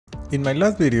In my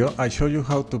last video, I showed you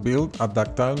how to build a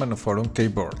Dactyl Manuform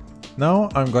keyboard. Now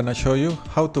I'm gonna show you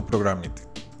how to program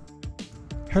it.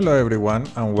 Hello everyone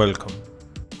and welcome.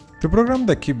 To program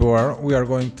the keyboard, we are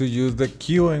going to use the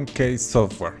QMK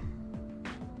software.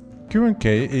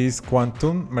 QMK is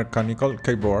Quantum Mechanical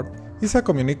Keyboard. It's a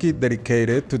community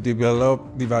dedicated to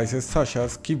develop devices such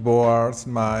as keyboards,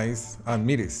 mice, and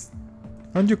MIDIs.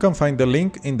 And you can find the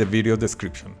link in the video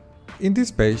description. In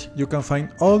this page, you can find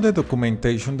all the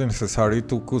documentation necessary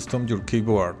to custom your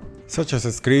keyboard, such as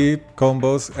a script,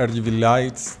 combos, RGB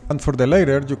lights, and for the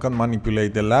later you can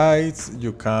manipulate the lights,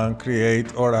 you can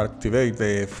create or activate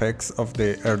the effects of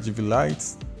the RGB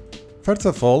lights. First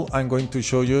of all, I'm going to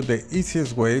show you the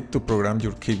easiest way to program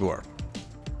your keyboard.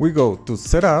 We go to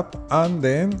Setup and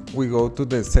then we go to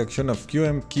the section of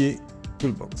QMK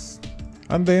Toolbox.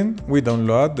 And then we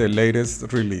download the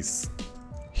latest release.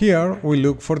 Here we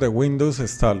look for the Windows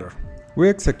installer. We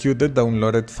execute the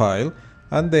downloaded file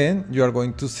and then you are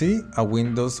going to see a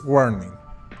Windows warning.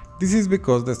 This is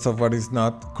because the software is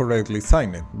not correctly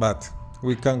signed, but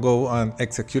we can go and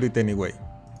execute it anyway.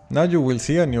 Now you will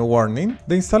see a new warning.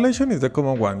 The installation is the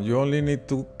common one. You only need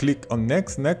to click on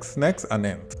Next, Next, Next and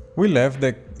End. We left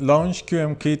the Launch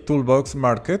QMK Toolbox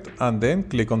marked and then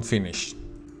click on Finish.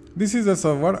 This is the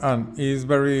software and it is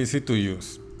very easy to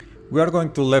use. We are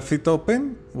going to leave it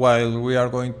open while we are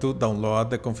going to download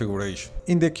the configuration.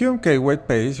 In the QMK web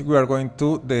page, we are going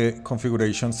to the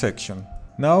configuration section.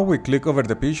 Now we click over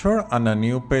the picture and a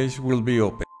new page will be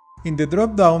open. In the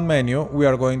drop-down menu, we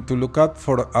are going to look up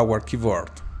for our keyboard.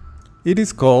 It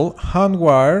is called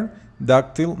Handwired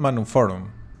Dactyl Manuform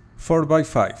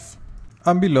 4x5.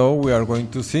 And below we are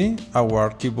going to see our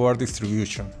keyboard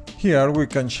distribution. Here we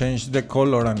can change the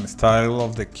color and style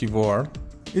of the keyboard.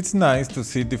 It's nice to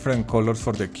see different colors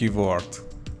for the keyboard.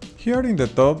 Here in the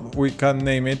top we can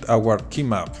name it our key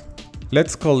map.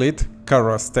 Let's call it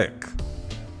Characteristic.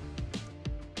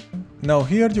 Now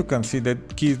here you can see the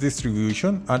keys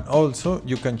distribution and also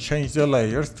you can change the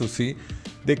layers to see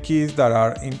the keys that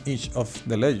are in each of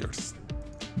the layers.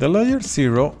 The layer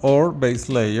 0 or base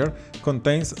layer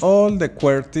contains all the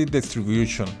QWERTY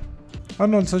distribution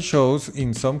and also shows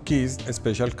in some keys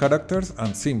special characters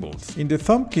and symbols. In the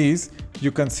thumb keys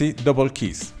you can see double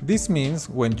keys. This means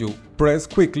when you press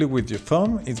quickly with your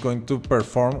thumb it's going to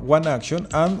perform one action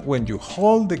and when you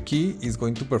hold the key it's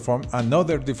going to perform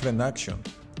another different action.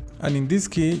 And in this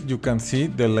key you can see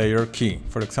the layer key.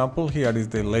 For example, here is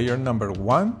the layer number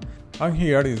 1 and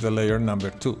here is the layer number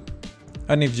 2.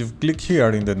 And if you click here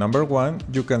in the number 1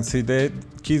 you can see the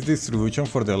keys distribution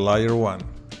for the layer 1.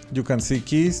 You can see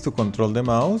keys to control the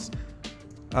mouse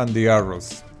and the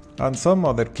arrows and some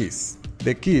other keys.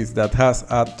 The keys that has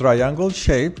a triangle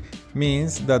shape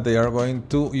means that they are going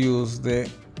to use the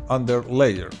under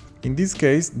layer, in this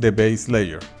case the base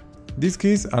layer. These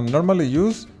keys are normally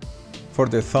used for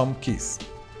the thumb keys.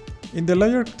 In the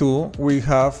layer 2 we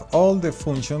have all the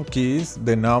function keys,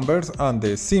 the numbers and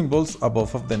the symbols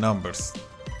above of the numbers.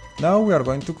 Now we are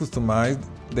going to customize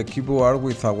the keyboard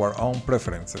with our own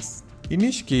preferences. In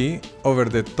each key, over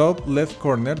the top left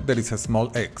corner there is a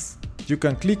small X. You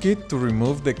can click it to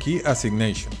remove the key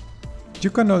assignation. You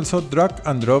can also drag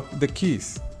and drop the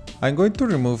keys. I'm going to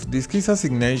remove these keys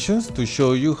assignations to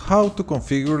show you how to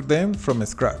configure them from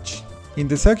scratch. In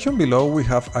the section below we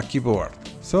have a keyboard,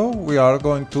 so we are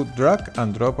going to drag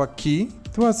and drop a key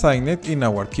to assign it in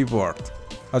our keyboard.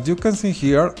 As you can see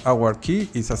here, our key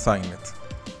is assigned.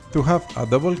 To have a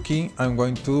double key, I'm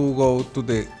going to go to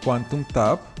the Quantum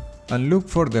tab and look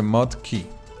for the Mod key.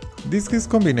 These keys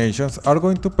combinations are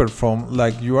going to perform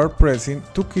like you are pressing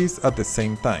two keys at the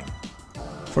same time.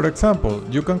 For example,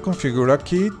 you can configure a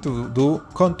key to do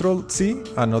Ctrl-C,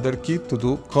 another key to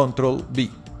do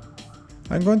Ctrl-V.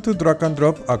 I'm going to drag and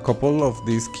drop a couple of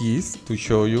these keys to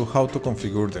show you how to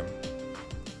configure them.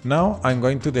 Now I'm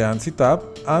going to the ANSI tab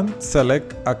and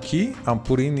select a key and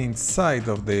put it inside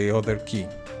of the other key.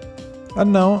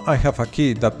 And now I have a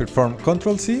key that performs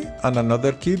Ctrl-C and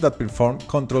another key that performs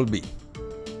Ctrl-V.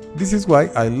 This is why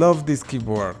I love this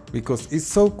keyboard, because it's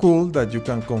so cool that you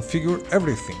can configure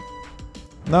everything.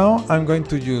 Now I'm going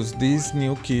to use these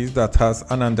new keys that has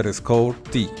an underscore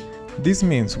T. This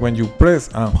means when you press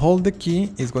and hold the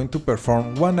key it's going to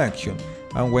perform one action,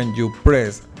 and when you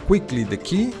press quickly the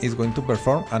key it's going to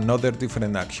perform another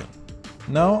different action.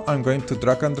 Now I'm going to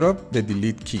drag and drop the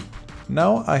delete key.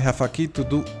 Now I have a key to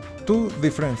do two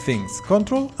different things,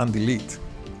 Control and Delete.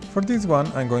 For this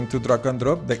one I'm going to drag and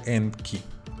drop the End key.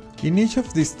 In each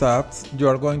of these tabs you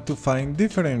are going to find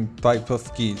different types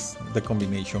of keys, the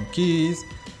combination keys,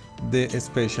 the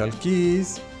special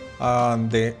keys and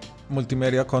the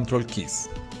multimedia control keys.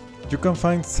 You can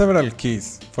find several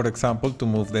keys, for example, to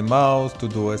move the mouse, to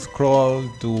do a scroll,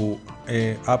 to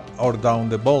up or down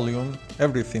the volume,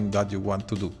 everything that you want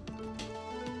to do.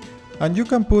 And you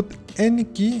can put any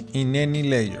key in any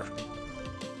layer.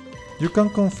 You can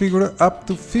configure up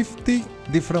to 50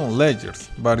 different layers,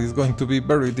 but it's going to be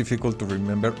very difficult to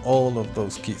remember all of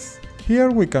those keys. Here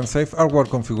we can save our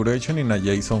configuration in a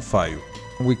JSON file.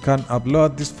 We can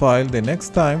upload this file the next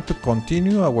time to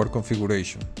continue our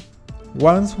configuration.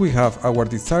 Once we have our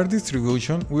desired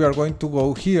distribution, we are going to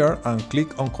go here and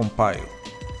click on compile.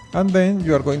 And then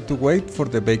you are going to wait for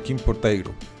the baking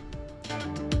potato.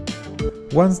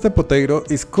 Once the potato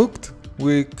is cooked,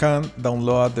 we can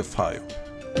download the file.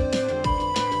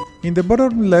 In the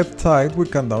bottom left side, we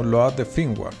can download the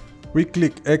firmware. We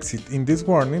click exit in this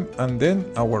warning and then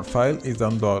our file is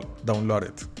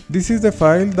downloaded. This is the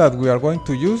file that we are going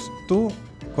to use to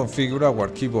configure our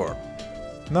keyboard.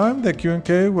 Now in the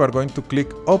QMK, we are going to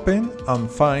click open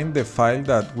and find the file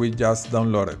that we just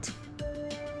downloaded.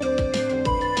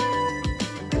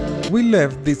 We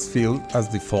left this field as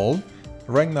default.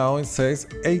 Right now it says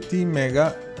 80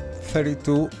 mega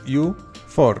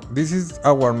 32U4. This is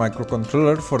our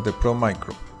microcontroller for the Pro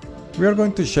Micro. We are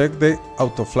going to check the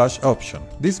auto flash option.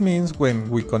 This means when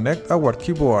we connect our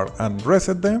keyboard and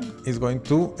reset them, it's going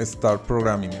to start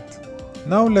programming it.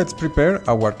 Now let's prepare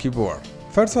our keyboard.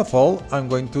 First of all, I'm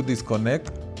going to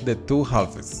disconnect the two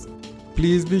halves.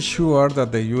 Please be sure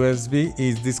that the USB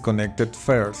is disconnected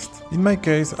first. In my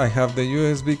case, I have the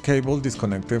USB cable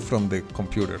disconnected from the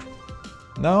computer.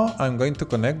 Now I'm going to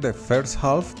connect the first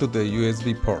half to the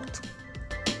USB port.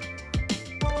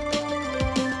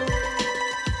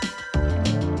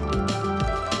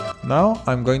 Now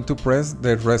I'm going to press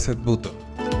the reset button.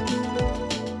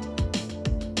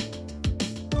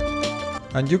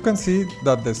 And you can see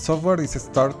that the software is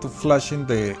start to flashing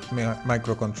the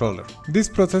microcontroller. This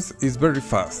process is very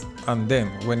fast, and then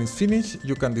when it's finished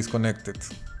you can disconnect it.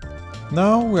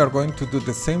 Now we are going to do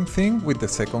the same thing with the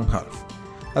second half.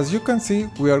 As you can see,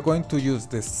 we are going to use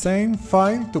the same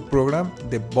file to program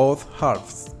the both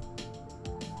halves.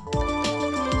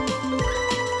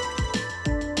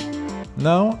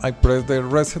 Now I press the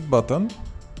reset button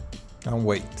and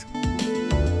wait.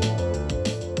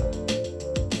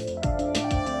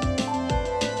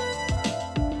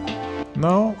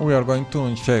 Now we are going to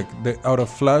uncheck the auto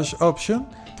flash option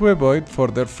to avoid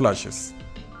further flashes.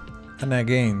 And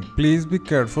again, please be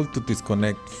careful to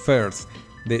disconnect first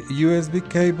the USB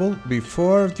cable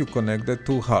before you connect the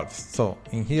two halves. So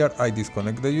in here I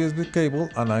disconnect the USB cable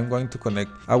and I'm going to connect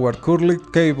our curly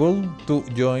cable to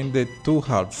join the two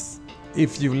halves.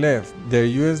 If you left the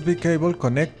USB cable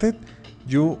connected,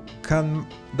 you can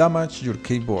damage your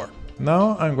keyboard.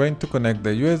 Now I'm going to connect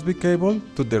the USB cable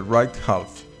to the right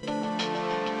half.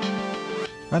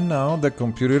 And now the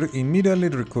computer immediately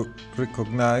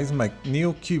recognizes my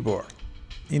new keyboard.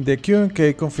 In the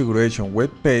QMK configuration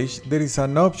web page, there is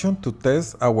an option to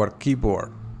test our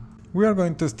keyboard. We are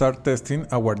going to start testing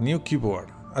our new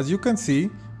keyboard. As you can see,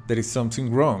 there is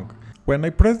something wrong. When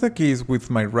I press the keys with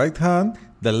my right hand,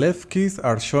 the left keys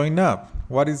are showing up.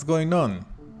 What is going on?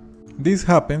 This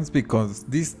happens because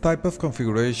this type of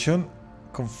configuration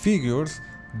configures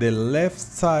the left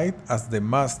side as the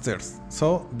masters,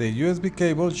 so the USB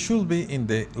cable should be in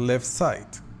the left side.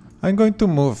 I'm going to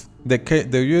move the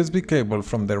USB cable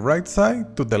from the right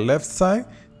side to the left side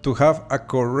to have a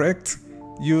correct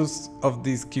use of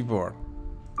this keyboard.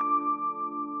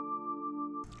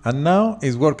 And now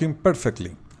it's working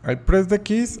perfectly. I press the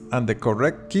keys and the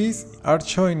correct keys are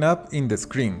showing up in the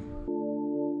screen.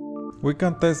 We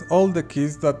can test all the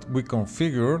keys that we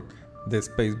configured: the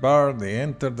spacebar, the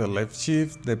enter, the left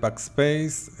shift, the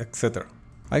backspace, etc.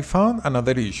 I found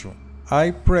another issue.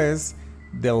 I press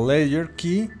the layer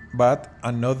key, but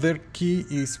another key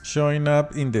is showing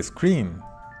up in the screen.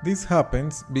 This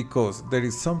happens because there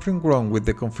is something wrong with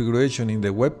the configuration in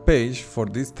the web page for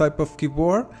this type of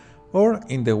keyboard or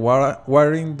in the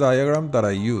wiring diagram that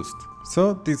I used.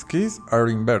 So these keys are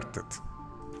inverted.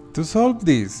 To solve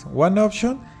this, one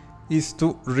option is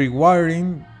to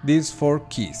rewiring these four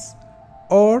keys.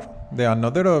 Or the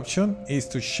another option is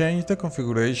to change the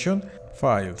configuration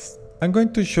files. I'm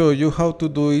going to show you how to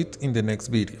do it in the next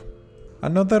video.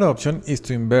 Another option is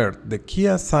to invert the key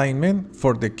assignment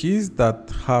for the keys that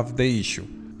have the issue.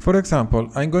 For example,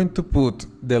 I'm going to put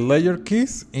the layer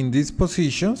keys in these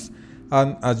positions,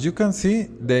 and as you can see,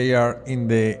 they are in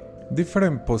the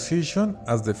different position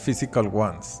as the physical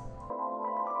ones.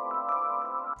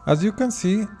 As you can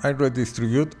see, I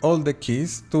redistribute all the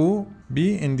keys to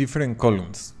be in different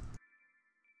columns.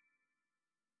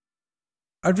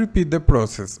 I repeat the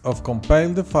process of compile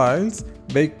the files,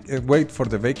 wait for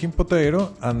the baking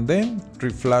potato, and then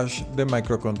reflash the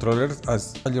microcontrollers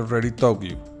as I already told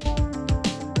you.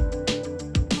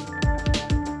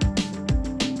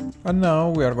 And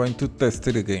now we are going to test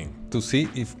it again to see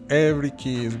if every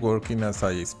key is working as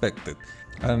I expected.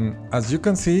 And as you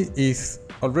can see, it's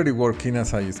already working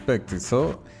as I expected,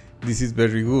 so this is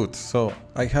very good. So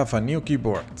I have a new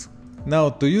keyboard. Now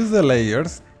to use the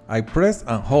layers, I press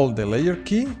and hold the layer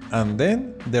key and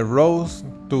then the rows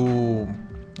to,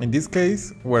 in this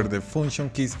case, where the function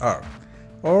keys are,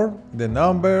 or the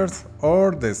numbers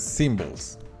or the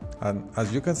symbols. And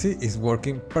as you can see, it's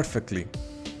working perfectly.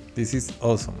 This is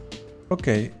awesome.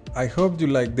 Okay, I hope you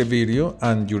liked the video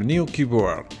and your new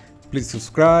keyboard. Please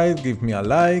subscribe, give me a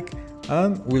like,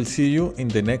 and we'll see you in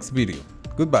the next video.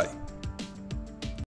 Goodbye.